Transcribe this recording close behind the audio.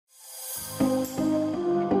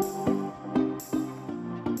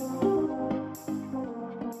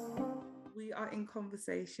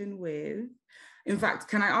conversation with. In fact,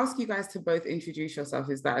 can I ask you guys to both introduce yourself?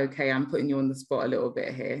 Is that okay? I'm putting you on the spot a little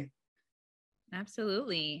bit here.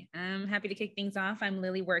 Absolutely. I'm happy to kick things off. I'm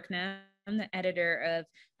Lily Worknam. I'm the editor of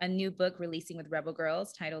a new book releasing with Rebel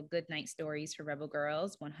Girls titled Good Night Stories for Rebel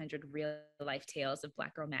Girls, 100 Real Life Tales of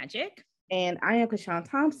Black Girl Magic. And I am Kashawn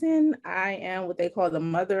Thompson. I am what they call the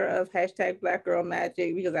mother of hashtag Black Girl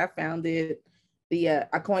Magic because I founded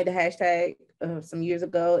I coined the hashtag some years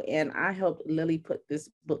ago, and I helped Lily put this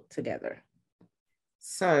book together.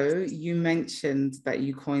 So you mentioned that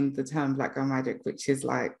you coined the term Black Girl Magic, which is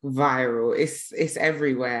like viral. It's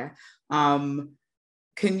everywhere.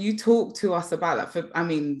 Can you talk to us about that?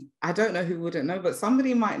 I don't know who wouldn't know, but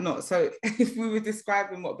somebody might not. So if we were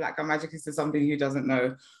describing what Black Girl Magic is to somebody who doesn't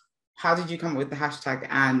know, how did you come up with the hashtag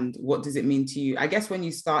and what does it mean to you? I guess when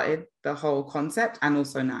you started the whole concept and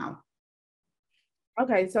also now.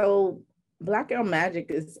 Okay, so Black Girl Magic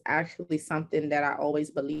is actually something that I always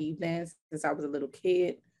believed in since I was a little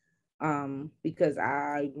kid, because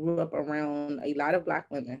I grew up around a lot of Black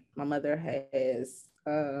women. My mother has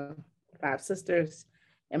 5 sisters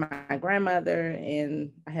and my grandmother,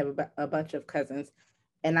 and I have a bunch of cousins.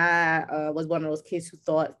 And I was one of those kids who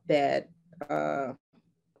thought that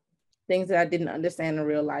things that I didn't understand in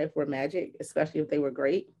real life were magic, especially if they were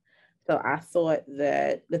great. So I thought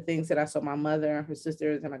that the things that I saw my mother, her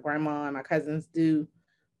sisters, and my grandma and my cousins do,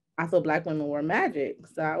 I thought Black women were magic.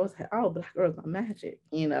 So I was like, oh, Black girls are magic,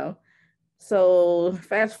 you know? So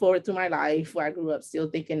fast forward through my life, where I grew up still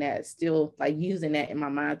thinking that, still like using that in my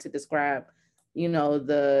mind to describe, you know,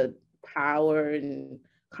 the power and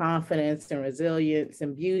confidence and resilience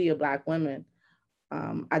and beauty of Black women.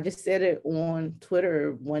 I just said it on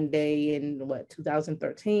Twitter one day in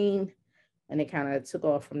 2013, and it kind of took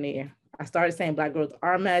off from there. I started saying Black girls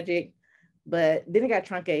are magic, but then it got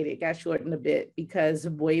truncated, got shortened a bit because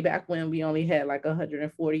way back when we only had like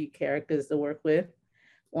 140 characters to work with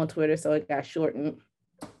on Twitter, so it got shortened.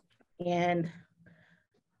 And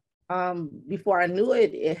before I knew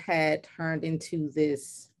it, it had turned into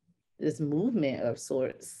this movement of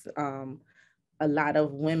sorts. A lot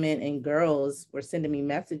of women and girls were sending me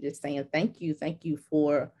messages saying, thank you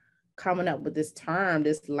for coming up with this term,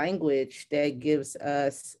 this language that gives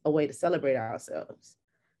us a way to celebrate ourselves.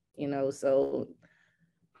 You know, so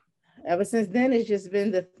ever since then, it's just been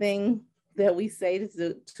the thing that we say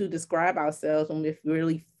to describe ourselves when we're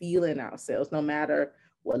really feeling ourselves, no matter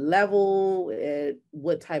what level,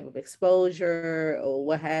 what type of exposure or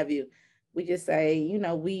what have you. We just say, you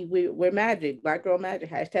know, we're magic, Black Girl Magic,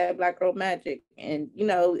 hashtag Black Girl Magic. And, you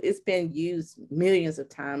know, it's been used millions of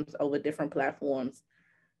times over different platforms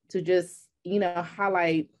to just, you know,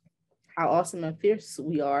 highlight how awesome and fierce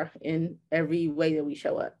we are in every way that we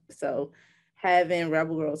show up. So having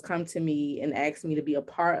Rebel Girls come to me and ask me to be a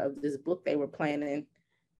part of this book they were planning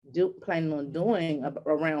on doing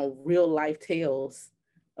around real life tales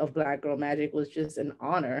of Black Girl Magic was just an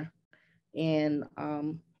honor. And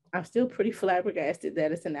I'm still pretty flabbergasted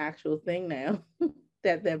that it's an actual thing now,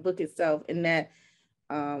 that book itself, and that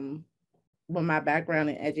with my background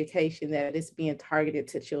in education, that it's being targeted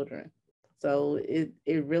to children. So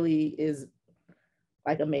it really is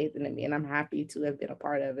like amazing to me, and I'm happy to have been a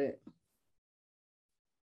part of it.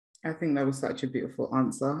 I think that was such a beautiful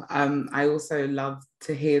answer. I also love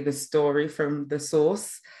to hear the story from the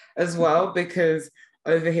source as well, because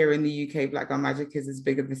over here in the UK, Black Girl Magic is as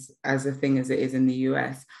big as a thing as it is in the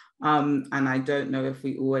US. And I don't know if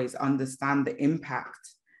we always understand the impact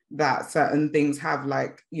that certain things have,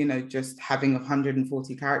 like, you know, just having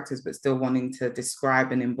 140 characters, but still wanting to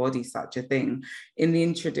describe and embody such a thing. In the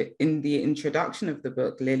introduction of the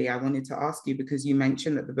book, Lily, I wanted to ask you, because you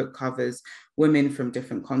mentioned that the book covers women from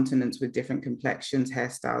different continents with different complexions,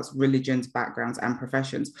 hairstyles, religions, backgrounds, and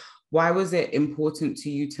professions. Why was it important to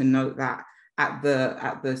you to note that at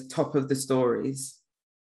the top of the stories?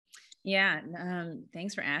 Yeah,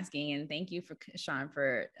 thanks for asking, and thank you for Sean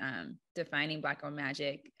for defining Black Girl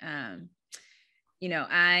Magic. You know,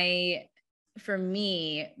 for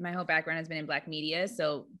me, my whole background has been in Black media,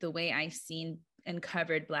 so the way I've seen and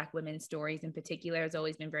covered Black women's stories in particular has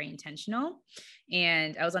always been very intentional.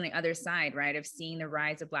 And I was on the other side, right, of seeing the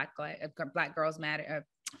rise of Black Girls Matter,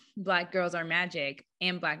 Black Girls Are Magic,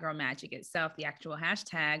 and Black Girl Magic itself, the actual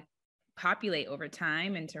hashtag, populate over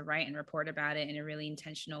time, and to write and report about it in a really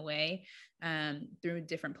intentional way through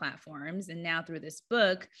different platforms. And now through this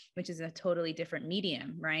book, which is a totally different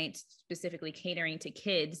medium, right? Specifically catering to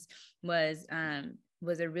kids, was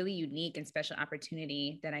was a really unique and special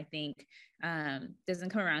opportunity that I think doesn't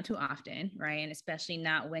come around too often, right? And especially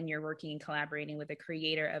not when you're working and collaborating with a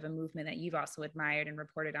creator of a movement that you've also admired and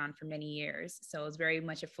reported on for many years. So it's very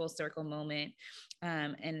much a full circle moment,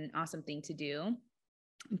 and an awesome thing to do.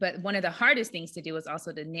 But one of the hardest things to do is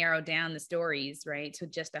also to narrow down the stories, right, to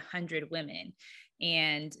just 100 women.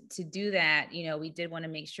 And to do that, you know, we did want to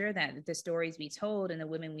make sure that the stories we told and the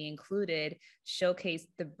women we included showcased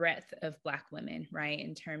the breadth of Black women, right,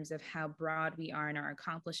 in terms of how broad we are in our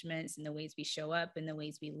accomplishments and the ways we show up and the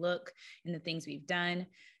ways we look and the things we've done,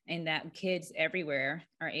 and that kids everywhere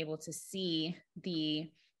are able to see the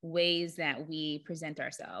ways that we present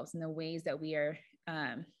ourselves and the ways that we are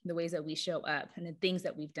the ways that we show up and the things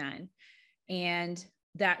that we've done. And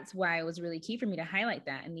that's why it was really key for me to highlight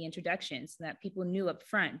that in the introduction, so that people knew up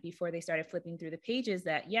front before they started flipping through the pages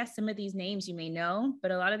that, yes, some of these names you may know,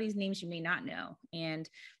 but a lot of these names you may not know. And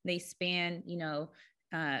they span, you know,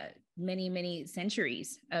 many, many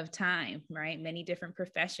centuries of time, right? Many different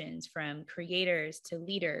professions, from creators to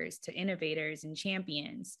leaders to innovators and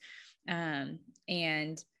champions.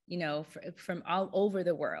 And you know, from all over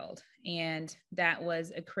the world. And that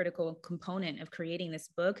was a critical component of creating this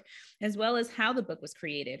book, as well as how the book was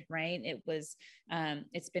created, right? It was,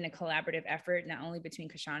 it's been a collaborative effort, not only between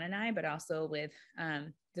Kashawn and I, but also with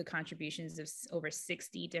the contributions of over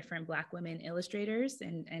 60 different Black women illustrators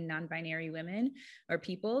and non-binary women or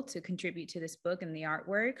people to contribute to this book and the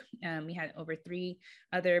artwork. We had over 3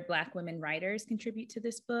 other Black women writers contribute to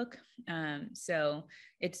this book. So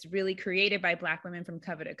it's really created by Black women from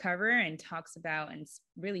cover to cover, and talks about and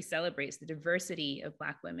really celebrates the diversity of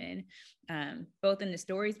Black women, both in the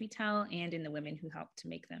stories we tell and in the women who helped to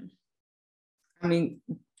make them. I mean,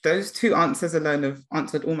 those 2 answers alone have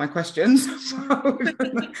answered all my questions. So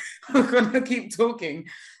we're gonna keep talking.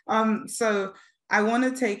 So I want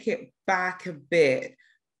to take it back a bit.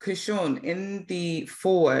 Kashawn, in the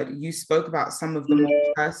forward, you spoke about some of the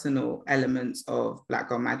more personal elements of Black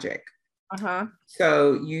Girl Magic.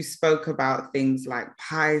 So you spoke about things like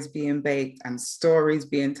pies being baked and stories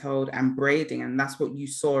being told and braiding, and that's what you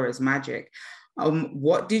saw as magic.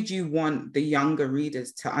 What did you want the younger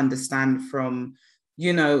readers to understand from,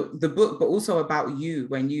 you know, the book, but also about you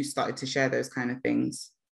when you started to share those kind of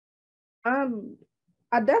things? I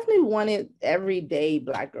definitely wanted everyday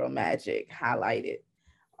Black girl magic highlighted.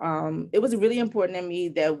 It was really important to me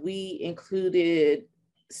that we included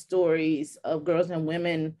stories of girls and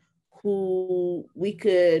women who we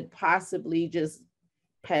could possibly just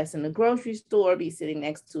pass in the grocery store, be sitting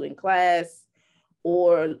next to in class,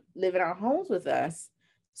 or live in our homes with us.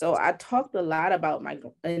 So I talked a lot about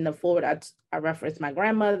in the forward, I referenced my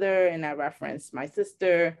grandmother, and I referenced my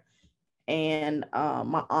sister and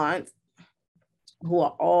my aunt, who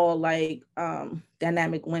are all like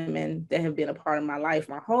dynamic women that have been a part of my life,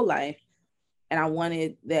 my whole life. And I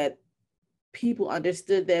wanted that people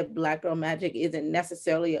understood that Black girl magic isn't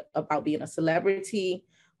necessarily about being a celebrity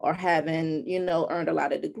or having, you know, earned a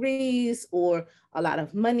lot of degrees or a lot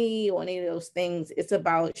of money or any of those things. It's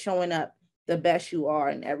about showing up the best you are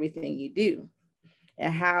in everything you do,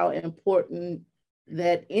 and how important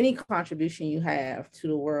that any contribution you have to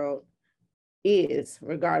the world is,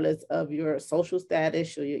 regardless of your social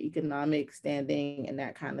status or your economic standing and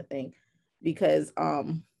that kind of thing. Because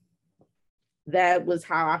that was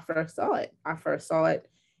how I first saw it. I first saw it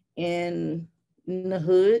in the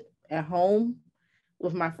hood, at home,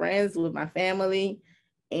 with my friends, with my family.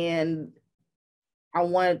 And I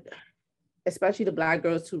want, especially the Black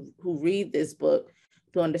girls who read this book,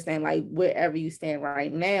 to understand, like, wherever you stand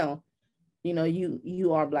right now, you know,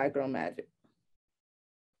 you are Black girl magic.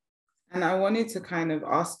 And I wanted to kind of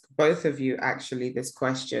ask both of you actually this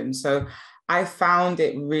question. So I found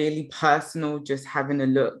it really personal just having a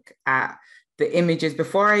look at the images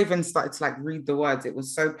before I even started to like read the words. It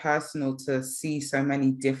was so personal to see so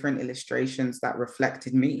many different illustrations that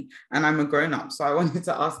reflected me. And I'm a grown-up. So I wanted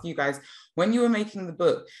to ask you guys, when you were making the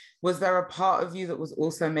book, was there a part of you that was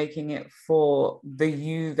also making it for the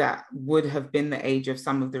you that would have been the age of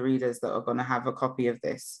some of the readers that are going to have a copy of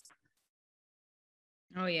this?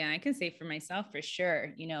 Oh yeah, I can say for myself for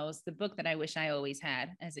sure. You know, it's the book that I wish I always had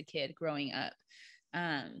as a kid growing up.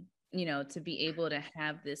 You know, to be able to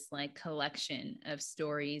have this like collection of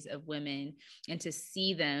stories of women and to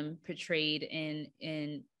see them portrayed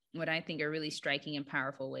in what I think are really striking and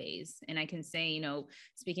powerful ways. And I can say, you know,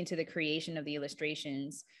 speaking to the creation of the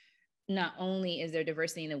illustrations, not only is there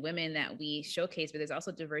diversity in the women that we showcase, but there's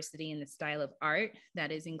also diversity in the style of art that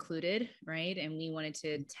is included, right? And we wanted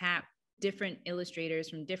to tap different illustrators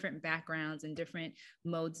from different backgrounds and different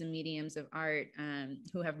modes and mediums of art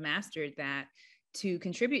who have mastered that. to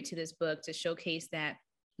contribute to this book, to showcase that,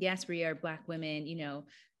 yes, we are Black women,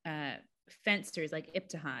 fencers like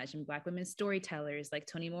Ibtihaj, and Black women storytellers like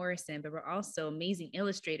Toni Morrison, but we're also amazing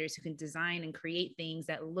illustrators who can design and create things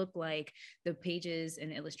that look like the pages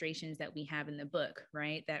and illustrations that we have in the book,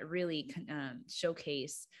 right? That really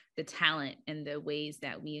showcase the talent and the ways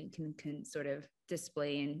that we can sort of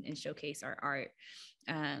display and showcase our art.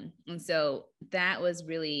 And so that was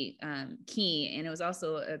really key. And it was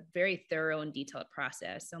also a very thorough and detailed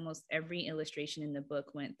process. Almost every illustration in the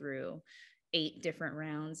book went through 8 different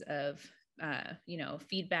rounds of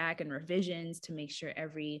feedback and revisions to make sure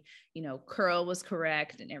every, curl was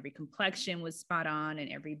correct and every complexion was spot on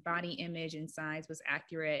and every body image and size was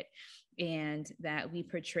accurate, and that we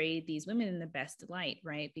portrayed these women in the best light,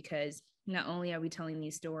 right? Because not only are we telling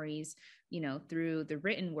these stories, through the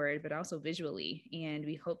written word, but also visually. And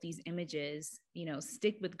we hope these images,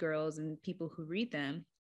 stick with girls and people who read them,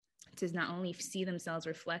 to not only see themselves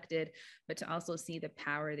reflected, but to also see the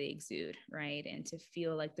power they exude, right? And to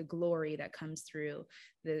feel like the glory that comes through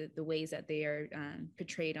the ways that they are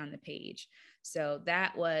portrayed on the page. So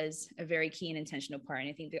that was a very key and intentional part. And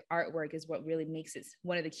I think the artwork is what really makes it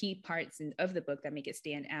one of the key parts of the book that make it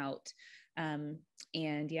stand out. That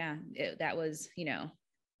was,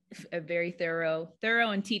 a very thorough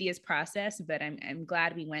and tedious process, but I'm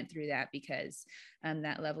glad we went through that, because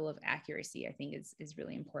that level of accuracy, I think, is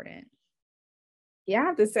really important. Yeah, I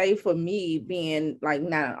have to say, for me, being like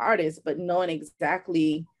not an artist, but knowing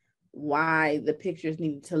exactly why the pictures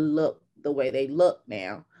needed to look the way they look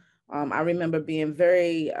now. I remember being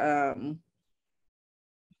very, I don't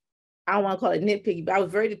want to call it nitpicky, but I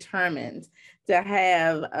was very determined to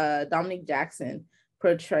have Dominique Jackson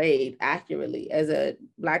portrayed accurately as a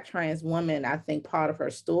Black trans woman. I think part of her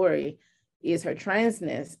story is her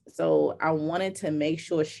transness. So I wanted to make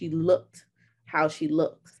sure she looked how she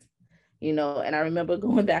looks, and I remember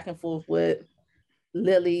going back and forth with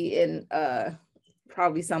Lily and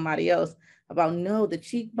probably somebody else about, no, the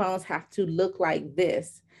cheekbones have to look like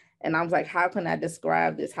this. And I was like, how can I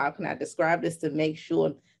describe this? How can I describe this to make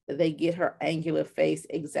sure that they get her angular face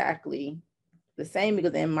exactly the same?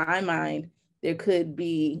 Because in my mind, there could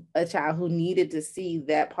be a child who needed to see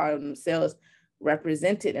that part of themselves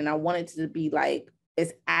represented. And I wanted to be like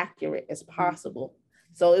as accurate as possible.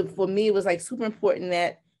 So for me, it was like super important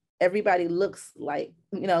that everybody looks like,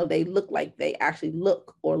 they look like they actually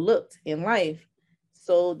look or looked in life,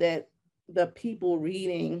 so that the people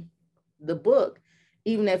reading the book,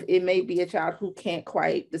 even if it may be a child who can't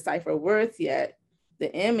quite decipher words yet,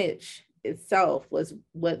 the image itself was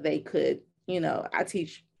what they could, I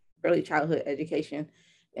teach early childhood education,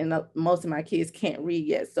 and most of my kids can't read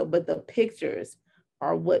yet. So, but the pictures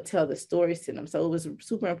are what tell the stories to them. So it was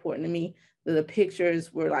super important to me that the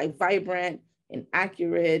pictures were like vibrant and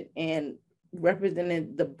accurate and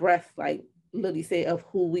represented the breadth, like Lily said, of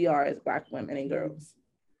who we are as Black women and girls.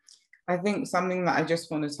 I think something that I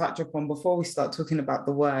just want to touch upon before we start talking about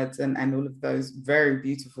the words and all of those very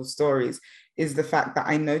beautiful stories is the fact that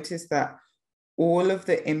I noticed that all of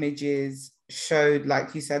the images showed,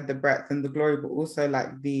 like you said, the breadth and the glory, but also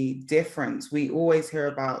like the difference. We always hear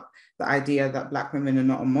about the idea that Black women are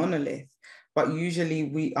not a monolith, but usually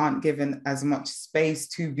we aren't given as much space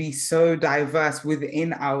to be so diverse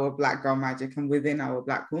within our Black girl magic and within our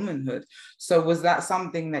Black womanhood. So was that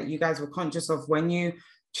something that you guys were conscious of when you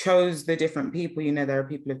chose the different people? There are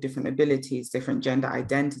people of different abilities, different gender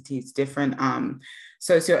identities, different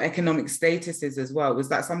socioeconomic statuses as well. Was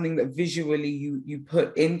that something that visually you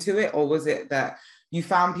put into it, or was it that you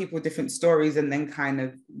found people with different stories and then kind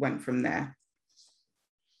of went from there?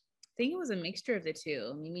 I think it was a mixture of the two.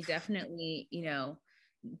 I mean, we definitely,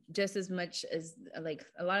 just as much as like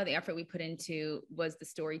a lot of the effort we put into was the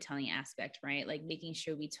storytelling aspect, right? Like making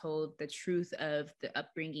sure we told the truth of the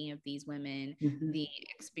upbringing of these women, the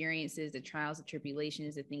experiences, the trials, the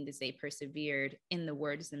tribulations, the things that they persevered in the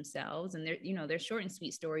words themselves. And they're short and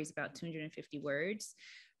sweet stories, about 250 words.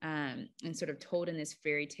 And sort of told in this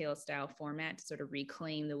fairy tale style format to sort of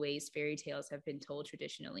reclaim the ways fairy tales have been told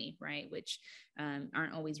traditionally, right? Which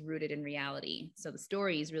aren't always rooted in reality. So the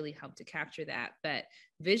stories really help to capture that. But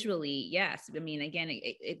visually, yes. I mean, again,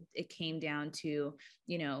 it came down to,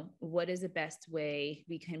 what is the best way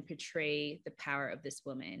we can portray the power of this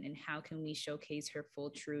woman, and how can we showcase her full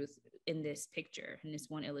truth in this picture, in this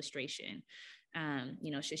one illustration?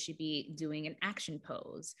 Should she be doing an action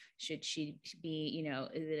pose? Should she be,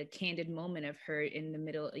 is it a candid moment of her in the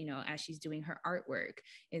middle, as she's doing her artwork?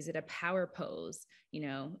 Is it a power pose?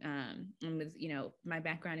 And with, my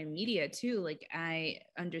background in media too, like I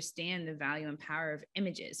understand the value and power of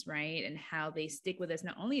images, right? And how they stick with us,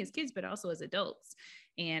 not only as kids, but also as adults,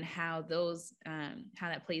 and how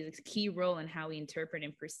that plays a key role in how we interpret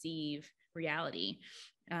and perceive reality.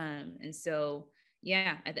 And so,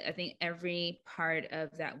 yeah, I think every part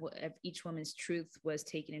of that, of each woman's truth, was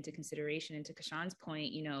taken into consideration. And to Kashawn's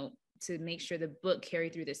point, to make sure the book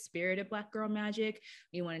carried through the spirit of Black Girl Magic,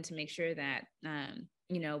 we wanted to make sure that,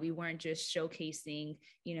 we weren't just showcasing,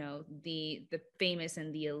 the famous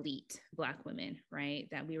and the elite Black women, right?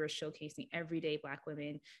 That we were showcasing everyday Black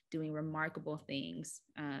women doing remarkable things,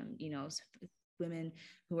 women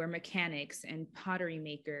who are mechanics and pottery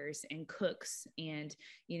makers and cooks, and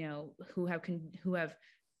who have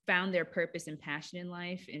found their purpose and passion in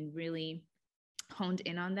life and really honed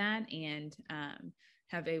in on that, and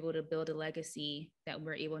have able to build a legacy that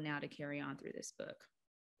we're able now to carry on through this book.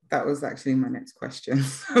 That was actually my next question.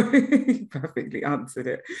 So you perfectly answered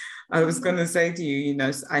it. I was going to say to you,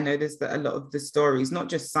 I noticed that a lot of the stories, not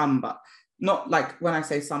just some, but not like, when I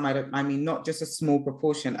say some, I mean not just a small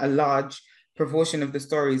proportion, a large proportion of the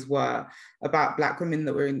stories were about Black women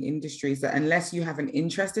that were in industries that, unless you have an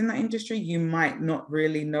interest in that industry, you might not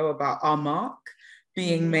really know about our mark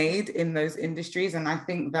being made in those industries. And I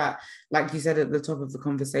think that, like you said at the top of the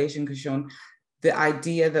conversation, Kashawn, the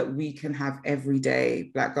idea that we can have everyday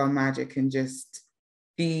Black Girl Magic and just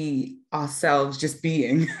be ourselves, just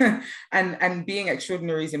being, and being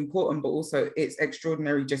extraordinary is important, but also it's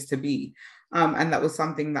extraordinary just to be. And that was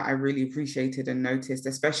something that I really appreciated and noticed,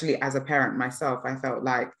 especially as a parent myself. I felt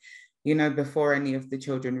like, before any of the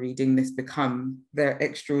children reading this become their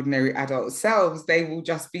extraordinary adult selves, they will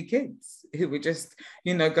just be kids who were just,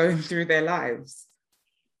 going through their lives.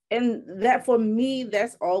 And that, for me,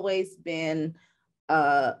 that's always been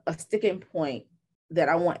a sticking point that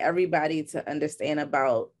I want everybody to understand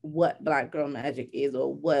about what Black Girl Magic is,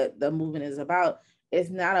 or what the movement is about. It's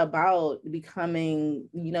not about becoming,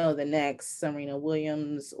 the next Serena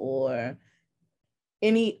Williams or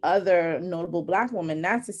any other notable Black woman.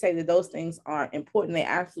 Not to say that those things aren't important, they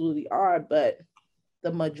absolutely are, but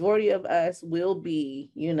the majority of us will be,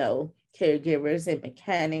 caregivers and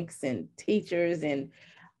mechanics and teachers and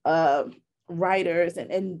writers,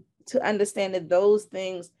 and to understand that those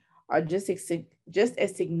things are just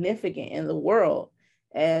as significant in the world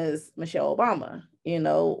as Michelle Obama,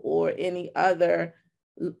 or any other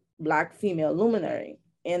Black female luminary.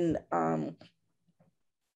 And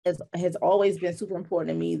it has always been super important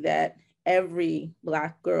to me that every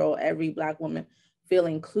Black girl, every Black woman feel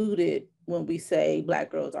included when we say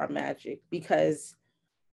Black girls are magic, because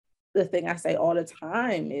the thing I say all the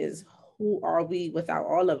time is, who are we without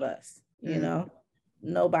all of us?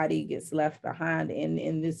 Nobody gets left behind.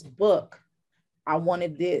 In this book, I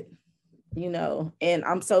wanted it, and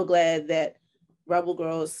I'm so glad that Rebel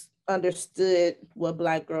Girls understood what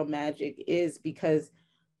Black Girl Magic is, because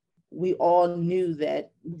we all knew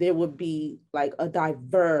that there would be like a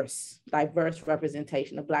diverse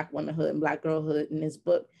representation of Black womanhood and Black girlhood in this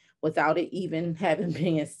book without it even having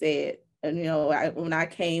been said. And, when I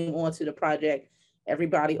came onto the project,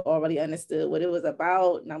 everybody already understood what it was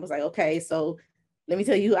about. And I was like, okay, so let me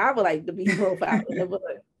tell you, I would like to be profiled in the book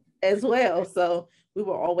as well. So we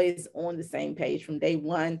were always on the same page from day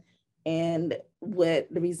one. And what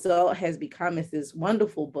the result has become is this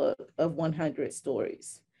wonderful book of 100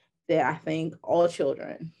 stories that I think all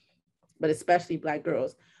children, but especially Black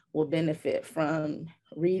girls, will benefit from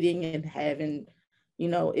reading and having,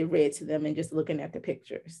 it read to them and just looking at the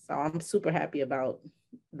pictures. So I'm super happy about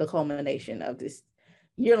the culmination of this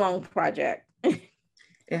year-long project.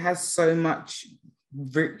 It has so much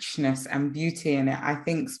richness and beauty in it. I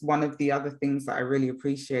think one of the other things that I really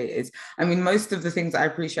appreciate is, most of the things I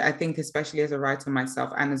appreciate, I think, especially as a writer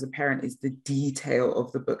myself and as a parent, is the detail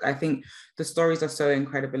of the book. I think the stories are so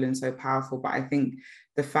incredible and so powerful, but I think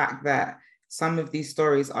the fact that some of these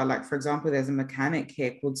stories are like, for example, there's a mechanic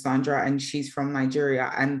here called Sandra, and she's from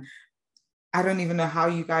Nigeria, and I don't even know how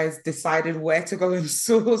you guys decided where to go and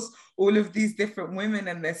source all of these different women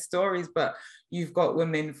and their stories, but you've got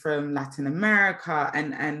women from Latin America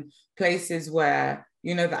and places where,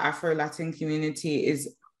 the Afro-Latin community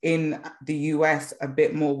is in the US a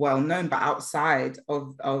bit more well-known, but outside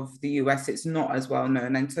of the US, it's not as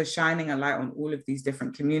well-known. And so shining a light on all of these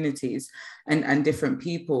different communities and different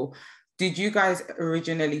people. Did you guys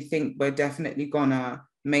originally think we're definitely gonna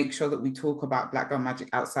make sure that we talk about Black Girl Magic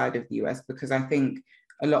outside of the US? Because I think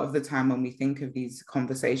a lot of the time when we think of these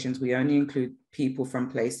conversations, we only include people from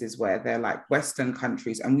places where they're like Western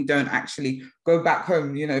countries, and we don't actually go back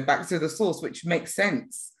home, you know, back to the source, which makes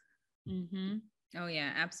sense. Mm-hmm. Oh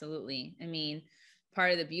yeah, absolutely. I mean,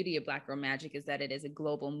 part of the beauty of Black Girl Magic is that it is a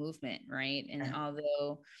global movement, right? And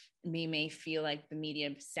although we may feel like the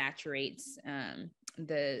media saturates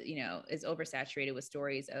is oversaturated with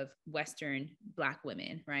stories of Western Black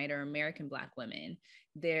women, right? Or American Black women,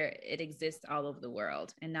 it exists all over the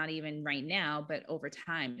world, and not even right now, but over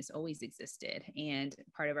time it's always existed. And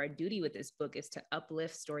part of our duty with this book is to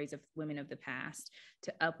uplift stories of women of the past,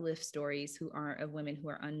 to uplift stories of women who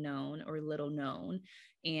are unknown or little known,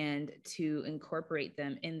 and to incorporate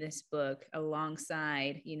them in this book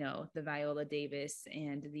alongside, you know, the Viola Davis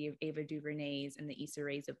and the Ava DuVernays and the Issa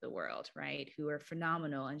Raes of the world, right? Who are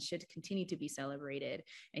phenomenal and should continue to be celebrated,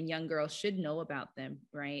 and young girls should know about them,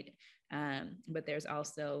 right? But there's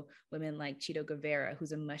also women like Chito Guevara,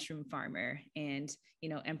 who's a mushroom farmer, and, you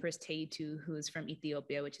know, Empress Taytu, who's from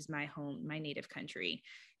Ethiopia, which is my native country.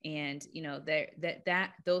 And, you know,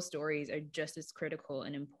 those stories are just as critical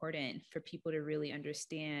and important for people to really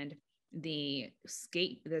understand the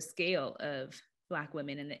scale of Black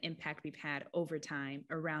women and the impact we've had over time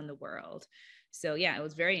around the world. So yeah, it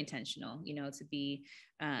was very intentional, you know, to be,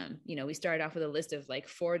 you know, we started off with a list of like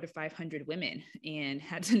 400 to 500 women and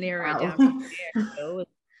had to narrow it down from there. So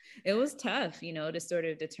it was tough, you know, to sort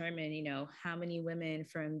of determine, you know, how many women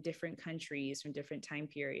from different countries, from different time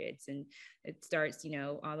periods. And it starts, you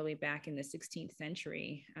know, all the way back in the 16th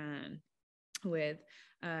century with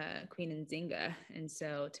Queen Nzinga. And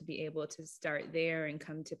so to be able to start there and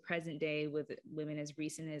come to present day with women as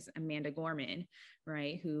recent as Amanda Gorman,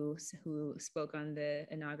 right, who spoke on the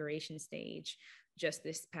inauguration stage just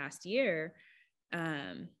this past year,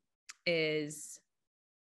 is,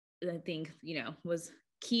 I think, you know, was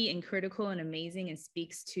key and critical and amazing, and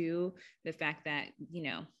speaks to the fact that, you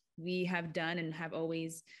know, we have done and have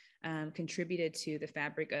always contributed to the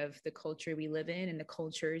fabric of the culture we live in and the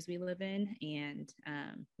cultures we live in. And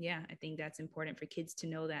yeah, I think that's important for kids to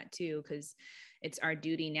know that too, because it's our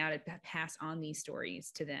duty now to pass on these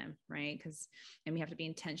stories to them, right? And we have to be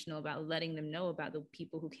intentional about letting them know about the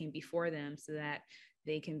people who came before them, so that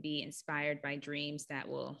they can be inspired by dreams that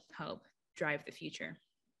will help drive the future.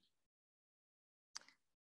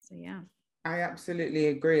 So yeah. I absolutely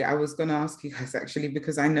agree. I was going to ask you guys actually,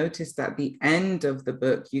 because I noticed at the end of the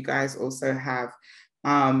book, you guys also have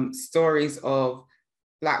stories of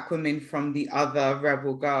Black women from the other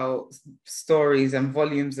Rebel Girl stories and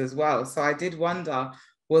volumes as well. So I did wonder,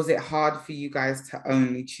 was it hard for you guys to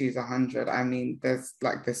only choose 100? I mean, there's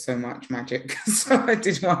so much magic. So I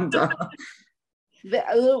did wonder.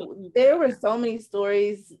 There were so many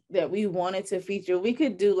stories that we wanted to feature. We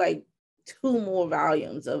could do like 2 more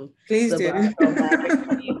volumes of Please do.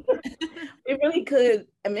 We really could.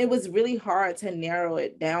 I mean, it was really hard to narrow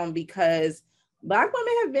it down because Black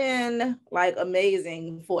women have been like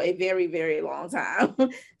amazing for a very, very long time.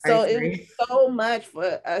 So it was so much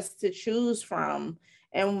for us to choose from,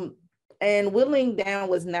 and whittling down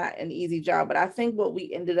was not an easy job. But I think what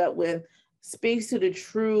we ended up with speaks to the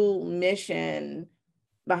true mission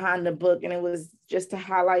behind the book, and it was just to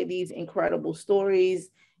highlight these incredible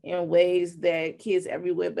stories in ways that kids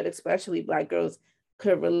everywhere, but especially Black girls,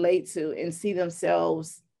 could relate to and see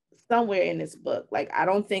themselves somewhere in this book. Like, I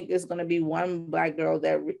don't think there's going to be one Black girl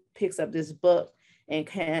that picks up this book and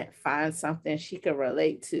can't find something she could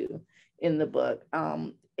relate to in the book.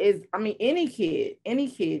 Any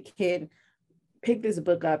kid can pick this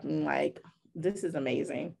book up and like, this is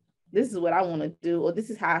amazing. This is what I want to do, or this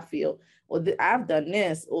is how I feel, or I've done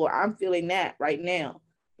this, or I'm feeling that right now,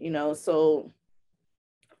 you know. So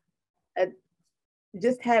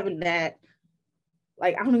just having that,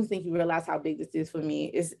 like, I don't even think you realize how big this is for me.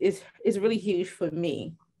 It's really huge for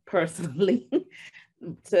me personally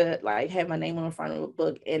to like have my name on the front of a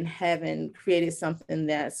book and having created something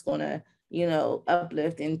that's gonna, you know,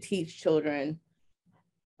 uplift and teach children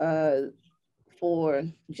for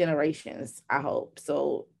generations, I hope.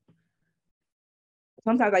 So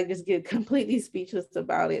sometimes I just get completely speechless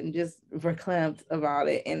about it and just verklempt about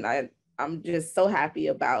it. And I'm just so happy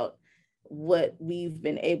about what we've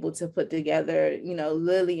been able to put together, you know,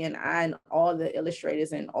 Lily and I and all the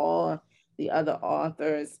illustrators and all the other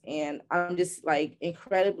authors. And I'm just like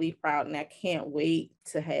incredibly proud, and I can't wait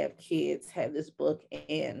to have kids have this book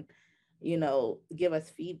and, you know, give us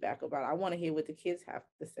feedback about it. I want to hear what the kids have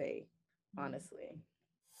to say, honestly.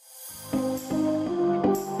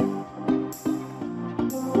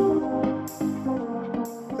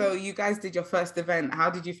 So you guys did your first event. How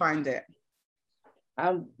did you find it?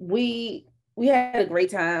 We we had a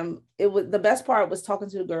great time. It was, the best part was talking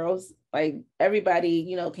to the girls. Like everybody,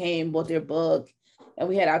 you know, came, bought their book, and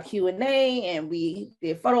we had our Q&A, and we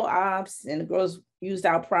did photo ops, and the girls used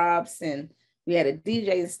our props, and we had a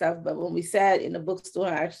DJ and stuff. But when we sat in the bookstore,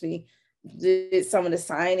 actually did some of the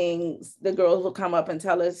signings, the girls would come up and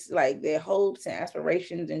tell us like their hopes and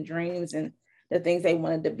aspirations and dreams and the things they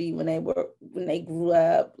wanted to be when they grew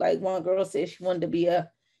up. Like one girl said she wanted to be a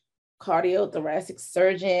cardiothoracic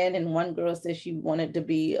surgeon, and one girl said she wanted to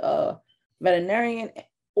be a veterinarian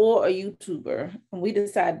or a YouTuber. And we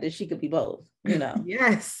decided that she could be both, you know.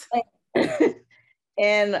 Yes.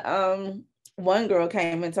 And one girl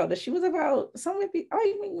came and told us she was about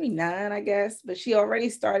maybe 9, I guess, but she already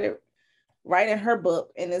started writing her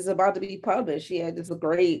book and is about to be published. She had this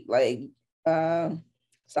great like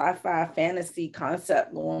sci-fi fantasy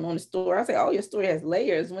concept going on the story. I say, oh, your story has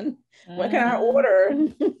layers. When can I order?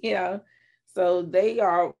 You know, so they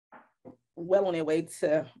are well on their way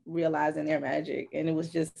to realizing their magic. And it was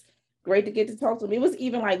just great to get to talk to them. It was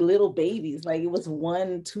even like little babies, like it was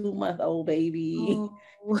 1-2-month-old baby. Oh.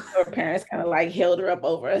 Her parents kind of like held her up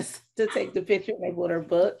over us to take the picture and they bought her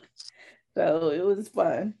book. So it was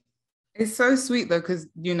fun. It's so sweet though, because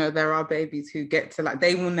you know, there are babies who get to like,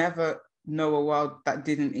 they will never know a world that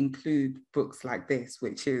didn't include books like this,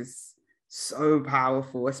 which is so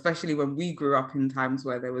powerful, especially when we grew up in times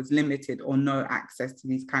where there was limited or no access to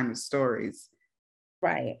these kind of stories.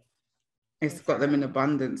 Right. It's got them in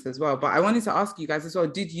abundance as well. But I wanted to ask you guys as well,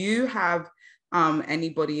 did you have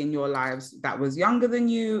anybody in your lives that was younger than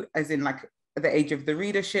you, as in like the age of the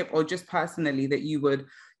readership, or just personally that you would,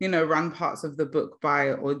 you know, run parts of the book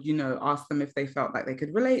by, or, you know, ask them if they felt like they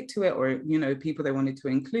could relate to it, or, you know, people they wanted to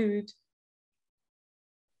include?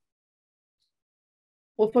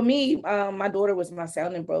 Well, for me, my daughter was my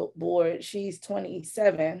sounding board. She's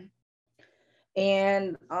 27.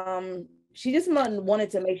 And she just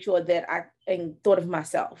wanted to make sure that I thought of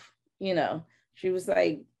myself, you know. She was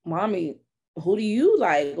like, Mommy, who do you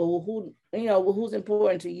like? Or who, you know, who's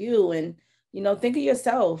important to you? And, you know, think of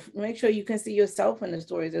yourself. Make sure you can see yourself in the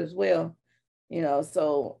stories as well. You know,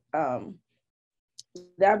 so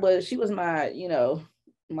she was my, you know,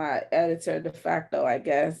 my editor de facto, I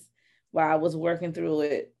guess, while I was working through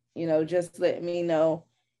it, you know, just let me know,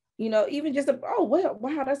 you know, even just, oh, well,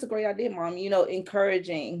 wow, that's a great idea, Mom, you know,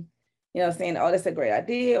 encouraging, you know, saying, oh, that's a great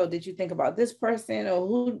idea. Or did you think about this person? Or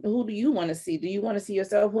who do you want to see? Do you want to see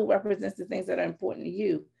yourself? Who represents the things that are important to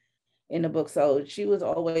you in the book? So she was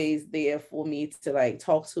always there for me to like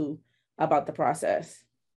talk to about the process.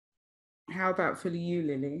 How about for you,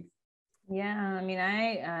 Lily? Yeah, I mean,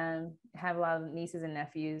 I have a lot of nieces and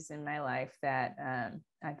nephews in my life that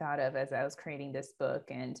I thought of as I was creating this book.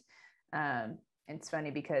 And it's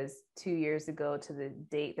funny because 2 years ago to the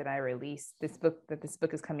date that I released this book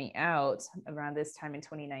is coming out, around this time in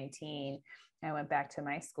 2019, I went back to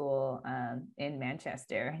my school in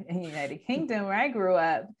Manchester in the United Kingdom, where I grew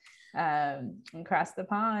up, across the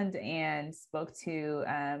pond, and spoke to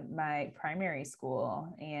my primary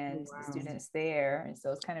school and the students there. And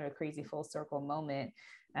so it's kind of a crazy full circle moment.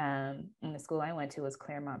 And the school I went to was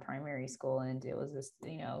Claremont Primary School, and it was this,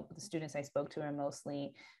 you know, the students I spoke to are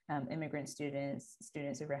mostly immigrant students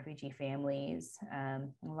of refugee families, a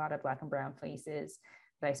lot of Black and brown faces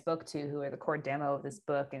that I spoke to who are the core demo of this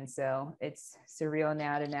book. And so it's surreal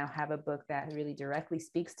now to have a book that really directly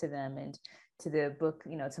speaks to them and to the book,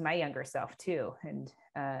 you know, to my younger self too. And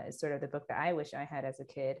it's sort of the book that I wish I had as a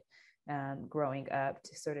kid growing up,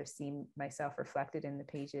 to sort of see myself reflected in the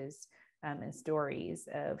pages and stories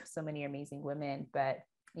of so many amazing women. But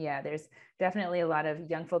yeah, there's definitely a lot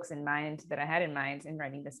of young folks in mind that I had in mind in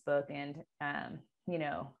writing this book. And, you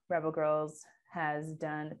know, Rebel Girls has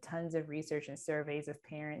done tons of research and surveys of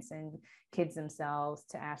parents and kids themselves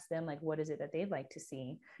to ask them, like, what is it that they'd like to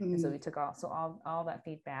see? Mm-hmm. And so we took all that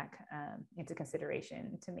feedback into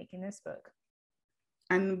consideration to making this book.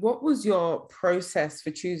 And what was your process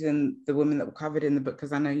for choosing the women that were covered in the book?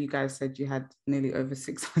 Because I know you guys said you had nearly over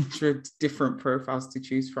 600 different profiles to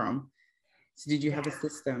choose from. So did you have a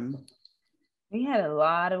system? We had a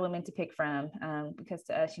lot of women to pick from, because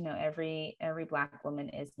to us, you know, every Black woman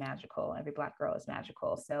is magical. Every Black girl is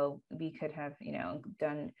magical. So we could have, you know,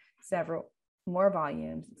 done several more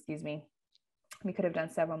volumes, We could have done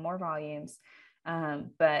several more volumes,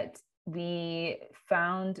 but we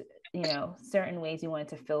found, you know, certain ways we wanted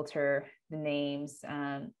to filter the names.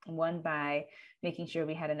 One, by making sure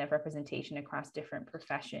we had enough representation across different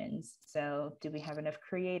professions. So do we have enough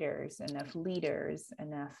creators, enough leaders,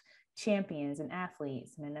 enough champions and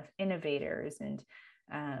athletes, and enough innovators, and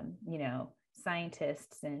you know,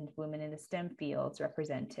 scientists and women in the STEM fields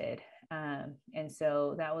represented. And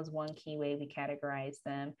so that was one key way we categorized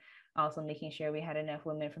them. Also making sure we had enough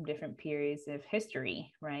women from different periods of history,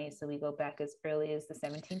 right? So we go back as early as the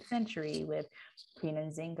 17th century with Queen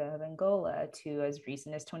Nzinga of Angola to as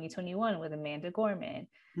recent as 2021 with Amanda Gorman.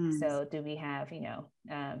 So do we have,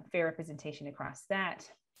 fair representation across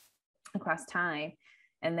time?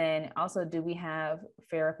 And then also, do we have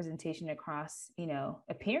fair representation across,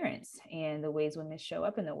 appearance and the ways women show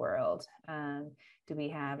up in the world? Do we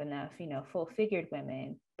have enough, full-figured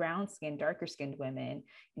women, brown-skinned, darker-skinned women,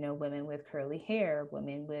 women with curly hair,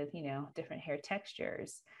 women with, different hair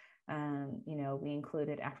textures? We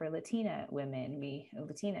included Afro-Latina women,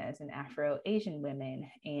 Latinas and Afro-Asian women,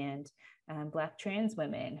 and Black trans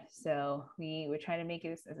women. So we were trying to make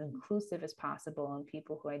it as inclusive as possible, and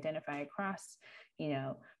people who identify across,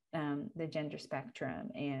 the gender spectrum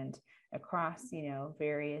and across,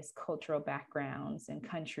 various cultural backgrounds and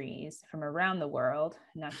countries from around the world,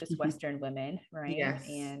 not just Western women, right? Yes.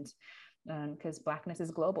 And because Blackness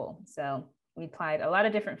is global. So we applied a lot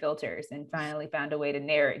of different filters and finally found a way to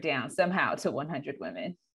narrow it down somehow to 100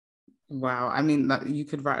 women. Wow. I mean, you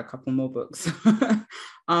could write a couple more books.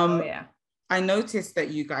 Oh, yeah. I noticed that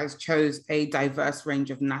you guys chose a diverse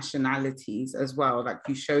range of nationalities as well. Like,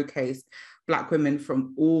 you showcased Black women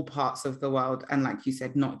from all parts of the world. And like you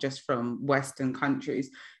said, not just from Western countries.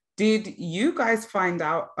 Did you guys find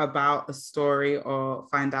out about a story or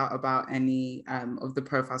find out about any of the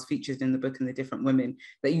profiles featured in the book and the different women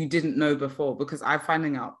that you didn't know before? Because I'm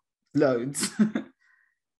finding out loads.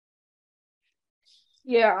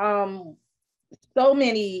 Yeah, so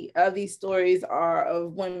many of these stories are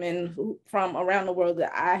of women from around the world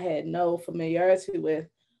that I had no familiarity with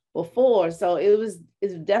before. So it's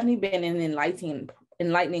definitely been an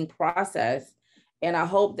enlightening process. And I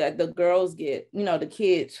hope that the girls get, the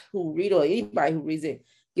kids who read, or anybody who reads it,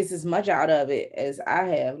 gets as much out of it as I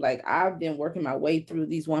have. Like, I've been working my way through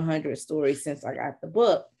these 100 stories since I got the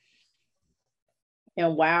book.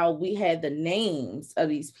 And while we had the names of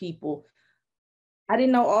these people, I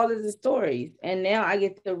didn't know all of the stories. And now I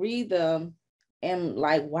get to read them and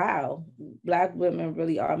like, wow, Black women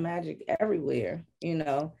really are magic everywhere,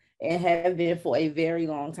 and have been for a very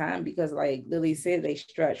long time, because like Lily said, the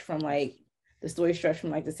story stretch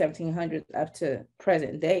from like the 1700s up to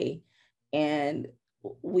present day. And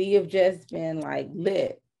we have just been like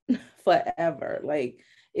lit forever. Like,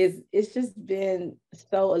 it's just been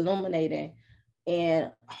so illuminating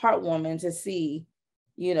and heartwarming to see,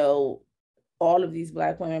 all of these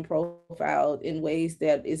Black women profiled in ways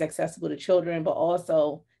that is accessible to children, but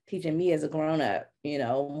also teaching me as a grown-up,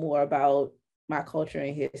 more about my culture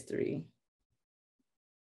and history.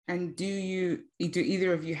 And do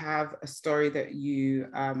either of you have a story that you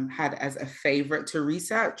had as a favorite to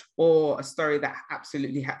research, or a story that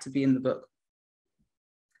absolutely had to be in the book?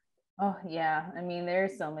 Oh, yeah. I mean,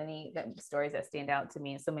 there's so many stories that stand out to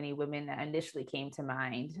me, and so many women that initially came to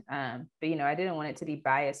mind. But, I didn't want it to be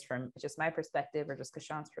biased from just my perspective or just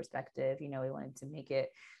Kashawn's perspective. We wanted to make it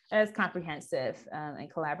as comprehensive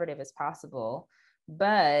and collaborative as possible.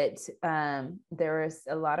 But there was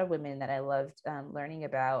a lot of women that I loved learning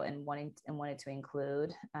about and wanted to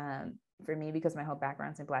include. For me, because my whole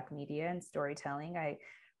background's in Black media and storytelling, I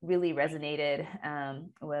really resonated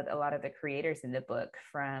with a lot of the creators in the book,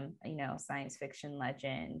 from, science fiction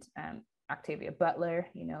legend, Octavia Butler,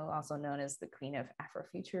 also known as the queen of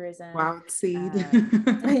Afrofuturism. Wild Seed.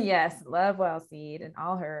 Yes, love Wild Seed and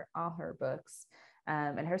all her books.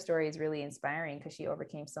 And her story is really inspiring because she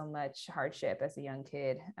overcame so much hardship as a young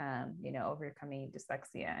kid, overcoming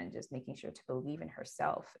dyslexia and just making sure to believe in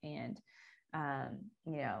herself, and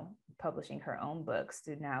publishing her own books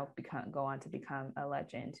to now go on to become a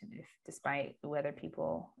legend, despite whether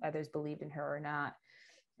others believed in her or not.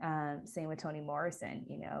 Same with Toni Morrison,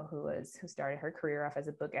 who started her career off as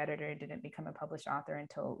a book editor and didn't become a published author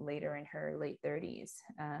until later in her late 30s.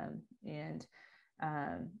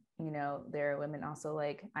 There are women also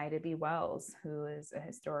like Ida B. Wells, who is a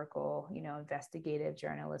historical, investigative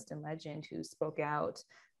journalist and legend, who spoke out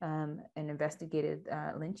and investigated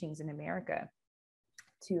lynchings in America,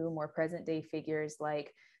 to more present day figures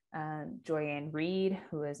like Joy-Ann Reid,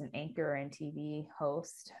 who is an anchor and TV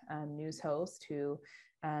host, news host, who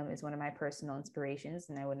is one of my personal inspirations,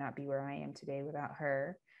 and I would not be where I am today without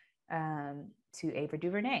her. To Ava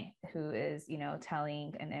DuVernay, who is,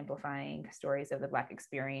 telling and amplifying stories of the Black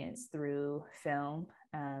experience through film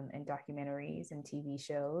and documentaries and TV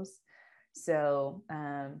shows. So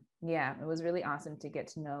it was really awesome to get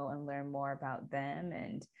to know and learn more about them,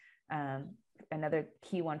 and another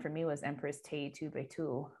key one for me was Empress Taytu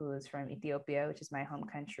Betul, who is from Ethiopia, which is my home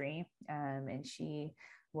country. And she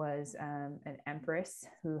was an empress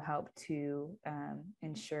who helped to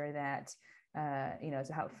ensure that,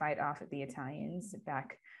 to help fight off the Italians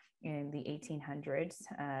back in the 1800s,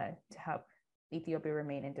 to help Ethiopia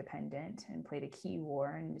remain independent, and played a key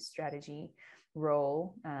war and strategy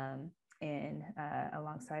role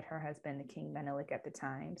alongside her husband, King Menelik at the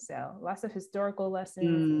time. So lots of historical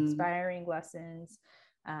lessons, inspiring lessons,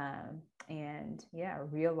 and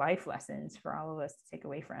real life lessons for all of us to take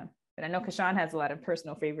away from. But I know Kashaun has a lot of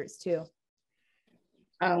personal favorites too.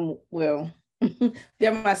 Well,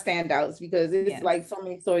 they're my standouts because it's like so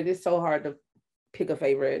many stories. It's so hard to pick a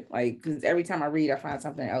favorite, like, because every time I read, I find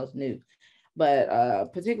something else new.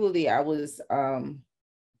 But particularly, I was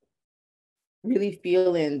really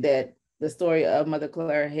feeling that the story of Mother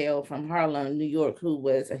Clara Hale from Harlem, New York, who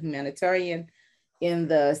was a humanitarian in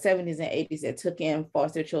the 70s and 80s that took in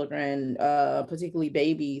foster children, particularly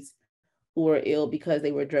babies who were ill because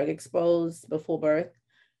they were drug exposed before birth.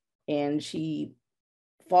 And she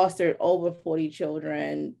fostered over 40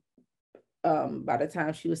 children by the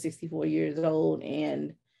time she was 64 years old,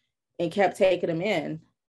 and kept taking them in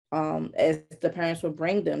as the parents would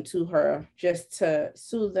bring them to her just to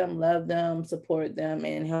soothe them, love them, support them,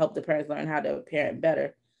 and help the parents learn how to parent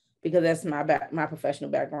better, because that's my professional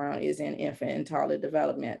background is in infant and toddler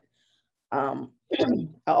development. I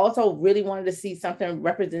also really wanted to see something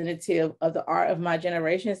representative of the art of my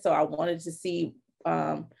generation, so I wanted to see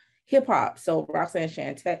hip hop. So Roxanne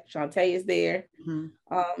Shante is there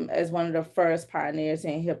as one of the first pioneers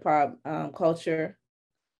in hip hop culture.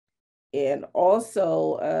 And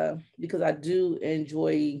also because I do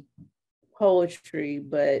enjoy poetry,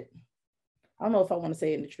 but I don't know if I want to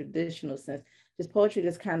say it in the traditional sense, just poetry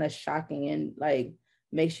that's kind of shocking and like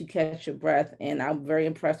makes you catch your breath. And I'm very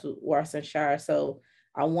impressed with Warsan Shire. So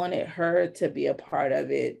I wanted her to be a part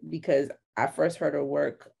of it because I first heard her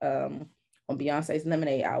work on Beyonce's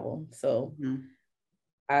Lemonade album. So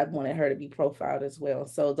I wanted her to be profiled as well.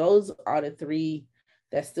 So those are the three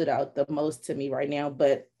that stood out the most to me right now.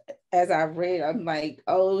 But as I've read, I'm like,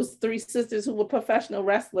 oh, it was three sisters who were professional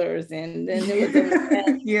wrestlers. And then there was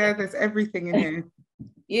there's everything in here.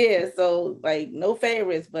 Yeah, so like no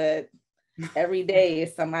favorites, but every day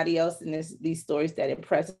is somebody else in these stories that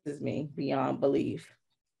impresses me beyond belief.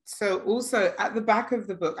 So also at the back of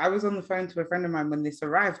the book, I was on the phone to a friend of mine when this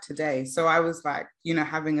arrived today. So I was like,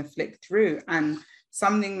 having a flick through, and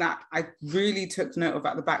something that I really took note of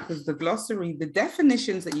at the back was the glossary. The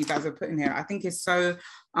definitions that you guys are putting here, I think is so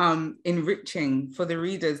enriching for the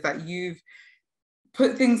readers, that you've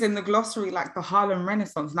put things in the glossary like the Harlem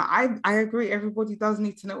Renaissance. Now, I agree, everybody does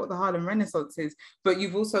need to know what the Harlem Renaissance is, but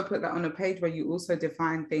you've also put that on a page where you also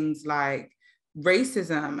define things like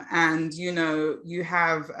racism, and you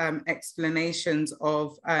have explanations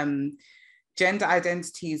of gender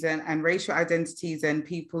identities and racial identities and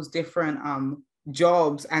people's different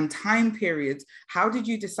jobs and time periods. How did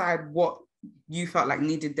you decide what you felt like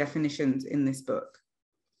needed definitions in this book?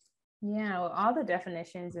 Yeah, well, all the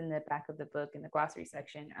definitions in the back of the book in the glossary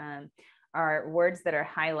section are words that are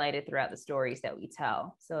highlighted throughout the stories that we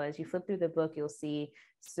tell. So as you flip through the book, you'll see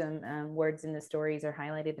some words in the stories are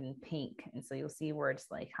highlighted in pink. And so you'll see words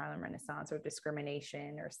like Harlem Renaissance or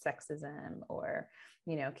discrimination or sexism or,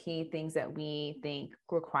 key things that we think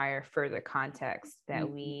require further context that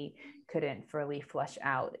we couldn't fully flesh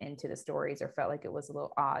out into the stories, or felt like it was a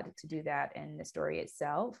little odd to do that in the story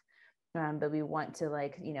itself. But we want to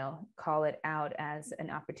call it out as an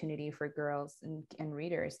opportunity for girls and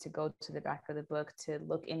readers to go to the back of the book, to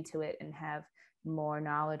look into it and have more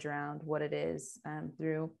knowledge around what it is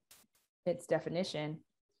through its definition.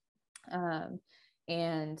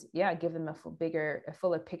 Give them a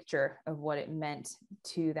fuller picture of what it meant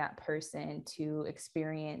to that person to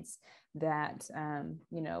experience that,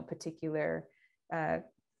 particular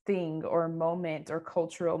thing or moment or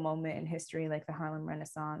cultural moment in history, like the Harlem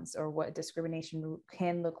Renaissance, or what discrimination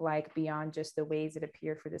can look like beyond just the ways it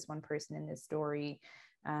appeared for this one person in this story.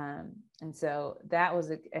 And so that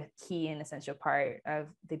was a key and essential part of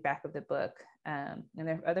the back of the book. And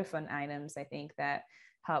there are other fun items, I think, that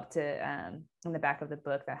help to in the back of the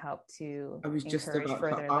book that help to encourage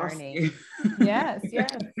further learning. Yes.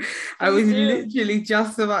 I was literally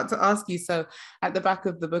just about to ask you. So at the back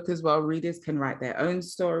of the book as well, readers can write their own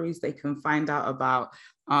stories. They can find out about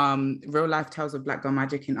real life tales of Black Girl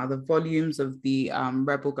Magic in other volumes of the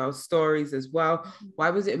Rebel Girl stories as well.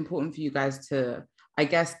 Why was it important for you guys to, I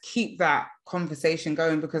guess, keep that conversation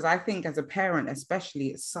going? Because I think as a parent, especially,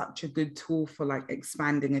 it's such a good tool for like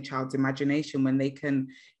expanding a child's imagination when they can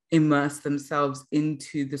immerse themselves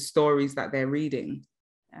into the stories that they're reading.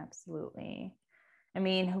 Absolutely. I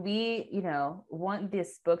mean, we, want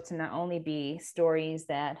this book to not only be stories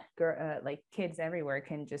that like kids everywhere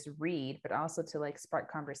can just read, but also to like spark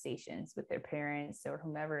conversations with their parents or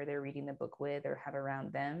whomever they're reading the book with or have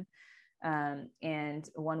around them. And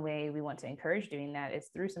one way we want to encourage doing that is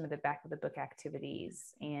through some of the back of the book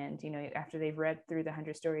activities. And, after they've read through the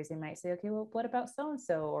 100 stories, they might say, okay, well, what about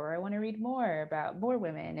so-and-so? Or I want to read more about more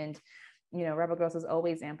women. And, Rebel Girls has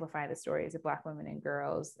always amplified the stories of Black women and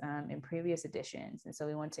girls in previous editions. And so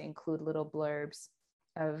we want to include little blurbs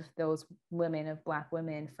of those women, of Black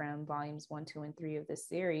women from volumes 1, 2, and 3 of this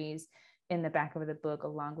series in the back of the book,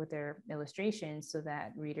 along with their illustrations, so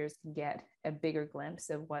that readers can get a bigger glimpse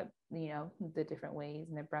of what, the different ways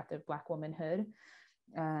and the breadth of Black womanhood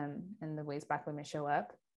and the ways Black women show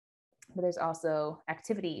up. But there's also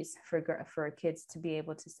activities for kids to be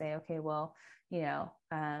able to say, okay, well,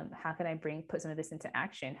 how can I put some of this into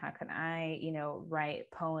action? How can I, write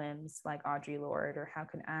poems like Audre Lorde, or how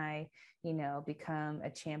can I, become a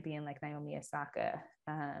champion like Naomi Osaka?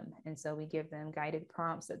 And so we give them guided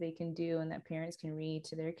prompts that they can do and that parents can read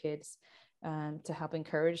to their kids to help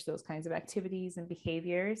encourage those kinds of activities and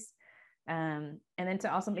behaviors. And then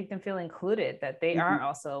to also make them feel included, that they are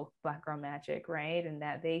also Black Girl Magic, right? And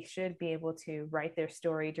that they should be able to write their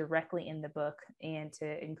story directly in the book and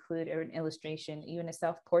to include an illustration, even a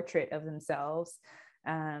self-portrait of themselves,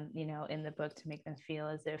 in the book, to make them feel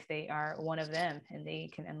as if they are one of them and they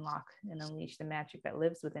can unlock and unleash the magic that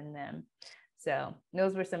lives within them. So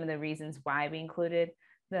those were some of the reasons why we included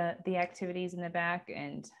the activities in the back,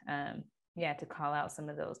 and to call out some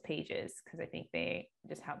of those pages, because I think they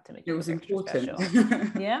just helped to make it was important.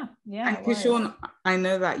 yeah. And Kishorn, I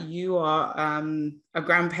know that you are a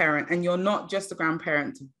grandparent, and you're not just a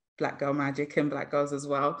grandparent to Black Girl Magic and Black girls as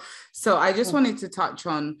well. So I just wanted to touch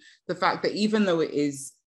on the fact that even though it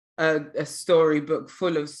is a storybook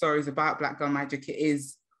full of stories about Black Girl Magic, it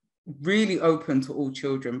is really open to all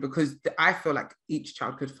children, because I feel like each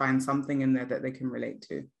child could find something in there that they can relate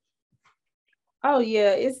to. Oh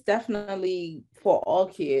yeah, it's definitely for all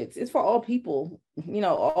kids. It's for all people,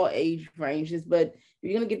 all age ranges. But if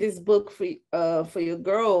you're gonna get this book for your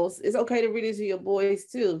girls, it's okay to read it to your boys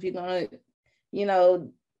too. If you're gonna,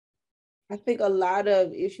 I think a lot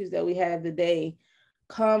of issues that we have today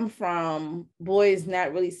come from boys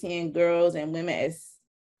not really seeing girls and women as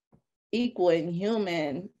equal and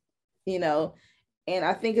human, and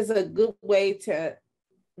I think it's a good way to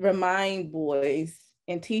remind boys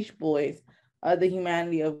and teach boys the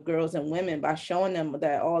humanity of girls and women by showing them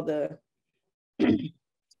that all the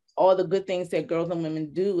good things that girls and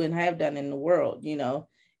women do and have done in the world,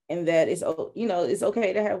 and that it's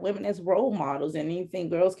okay to have women as role models, and anything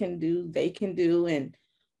girls can do, they can do, and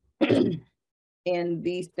and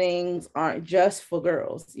these things aren't just for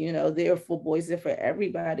girls, they're for boys, they're for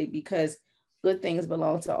everybody, because good things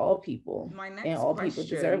belong to all people, and all people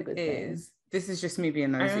deserve good things. This is just me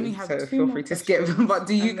being nosy, so feel free to skip. But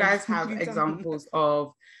do you guys have examples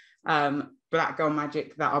of Black Girl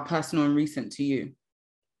Magic that are personal and recent to you?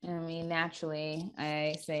 I mean, naturally,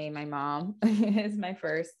 I say my mom is my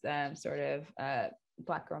first sort of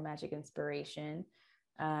Black Girl Magic inspiration.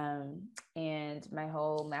 And my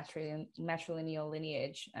whole matrilineal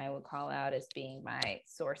lineage, I would call out as being my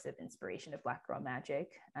source of inspiration of Black Girl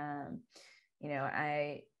Magic.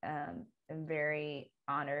 I am very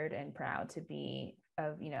honored and proud to be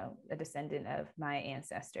a descendant of my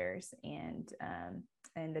ancestors, and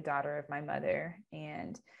the daughter of my mother,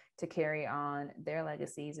 and to carry on their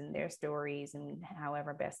legacies and their stories and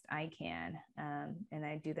however best I can. And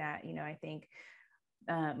I do that, I think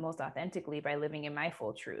most authentically by living in my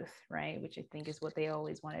full truth, right? Which I think is what they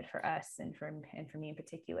always wanted for us and for me in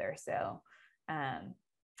particular. So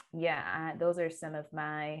those are some of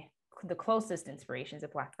the closest inspirations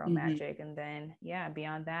of Black Girl Magic. And then,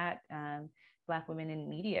 beyond that, Black women in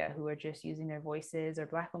media who are just using their voices, or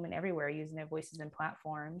Black women everywhere using their voices and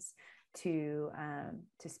platforms to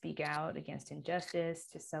speak out against injustice,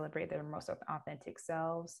 to celebrate their most authentic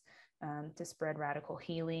selves, to spread radical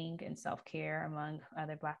healing and self-care among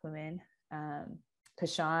other Black women.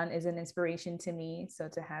 Kashawn is an inspiration to me. So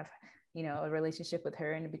to have, a relationship with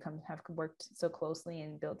her and to have worked so closely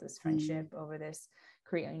and built this friendship over this,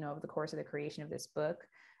 over the course of the creation of this book,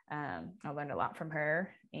 I learned a lot from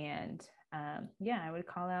her. And I would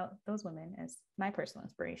call out those women as my personal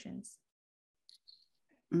inspirations.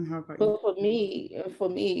 But for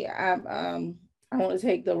me, I want to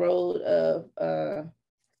take the road of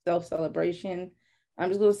self-celebration. I'm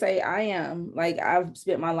just gonna say I am. Like, I've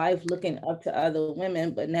spent my life looking up to other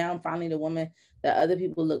women, but now I'm finally the woman that other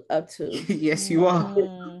people look up to. Yes, you are.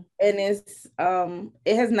 And it's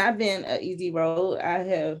it has not been an easy road. I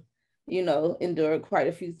have, endured quite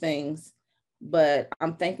a few things, but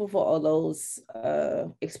I'm thankful for all those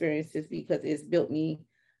experiences, because it's built me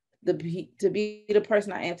to be the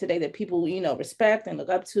person I am today, that people, respect and look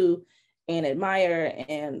up to and admire.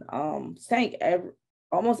 And thank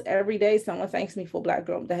almost every day someone thanks me for the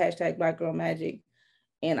hashtag Black Girl Magic.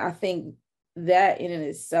 And I think that in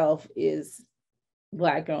itself is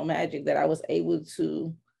Black Girl Magic, that I was able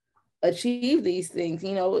to achieve these things,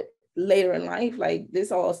 later in life. Like,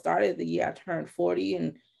 this all started the year I turned 40,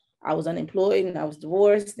 and I was unemployed and I was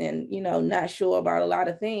divorced and, not sure about a lot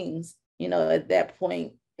of things, at that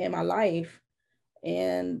point in my life.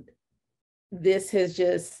 And this has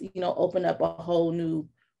just, opened up a whole new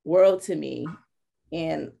world to me.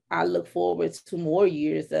 And I look forward to more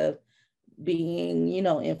years of being,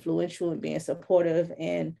 influential and being supportive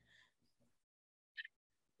and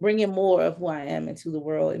bringing more of who I am into the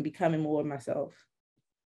world and becoming more of myself.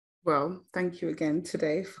 Well, thank you again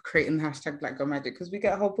today for creating the hashtag Black Girl Magic, because we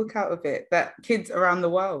get a whole book out of it that kids around the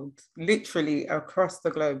world, literally across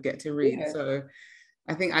the globe, get to read. Yeah. So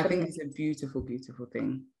I think it's a beautiful, beautiful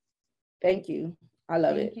thing. Thank you. I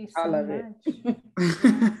love it. I love it.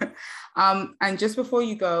 And just before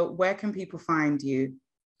you go, where can people find you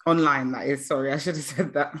online? That is, sorry, I should have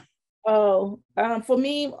said that. Oh, for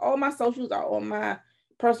me, all my socials are on my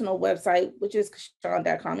personal website, which is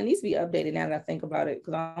Kashon.com. It needs to be updated now that I think about it,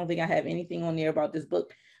 because I don't think I have anything on there about this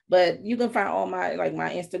book. But you can find all my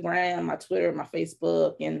Instagram, my Twitter, my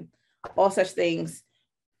Facebook, and all such things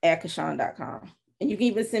at Kashon.com. And you can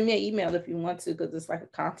even send me an email if you want to, because it's like a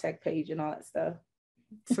contact page and all that stuff.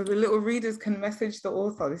 So the little readers can message the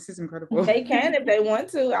author. This is incredible. They can if they want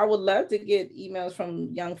to. I would love to get emails from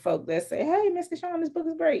young folk that say, hey, Miss Kashon, this book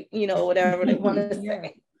is great. Whatever they want to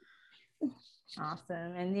say.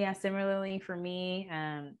 Awesome. And yeah, similarly for me,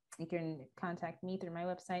 you can contact me through my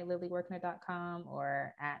website, lilywerkner.com,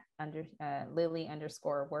 or at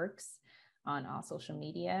Lily_works on all social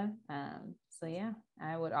media. So yeah,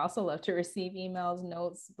 I would also love to receive emails,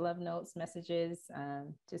 notes, love notes, messages,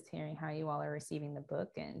 just hearing how you all are receiving the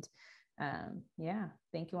book. And yeah,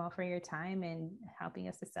 thank you all for your time and helping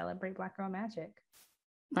us to celebrate Black Girl Magic.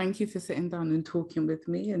 Thank you for sitting down and talking with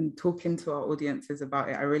me and talking to our audiences about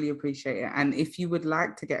it. I really appreciate it. And if you would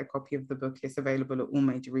like to get a copy of the book, it's available at all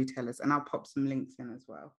major retailers, and I'll pop some links in as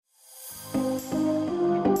well.